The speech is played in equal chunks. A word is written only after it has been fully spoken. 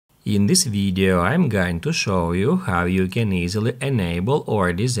In this video, I'm going to show you how you can easily enable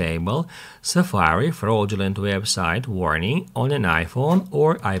or disable Safari fraudulent website warning on an iPhone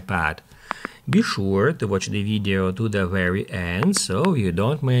or iPad. Be sure to watch the video to the very end so you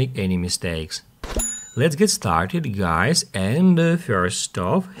don't make any mistakes. Let's get started, guys, and first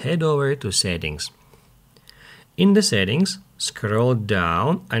off, head over to Settings. In the Settings, scroll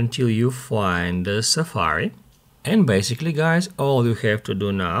down until you find Safari. And basically, guys, all you have to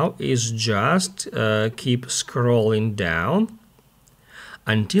do now is just keep scrolling down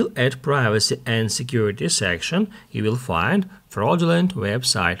until at Privacy and Security section you will find Fraudulent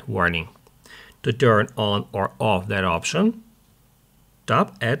Website Warning. To turn on or off that option,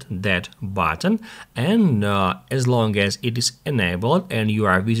 tap at that button, and as long as it is enabled and you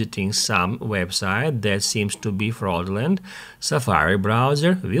are visiting some website that seems to be fraudulent, Safari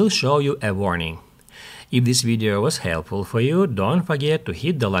browser will show you a warning. If this video was helpful for you, don't forget to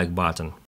hit the like button.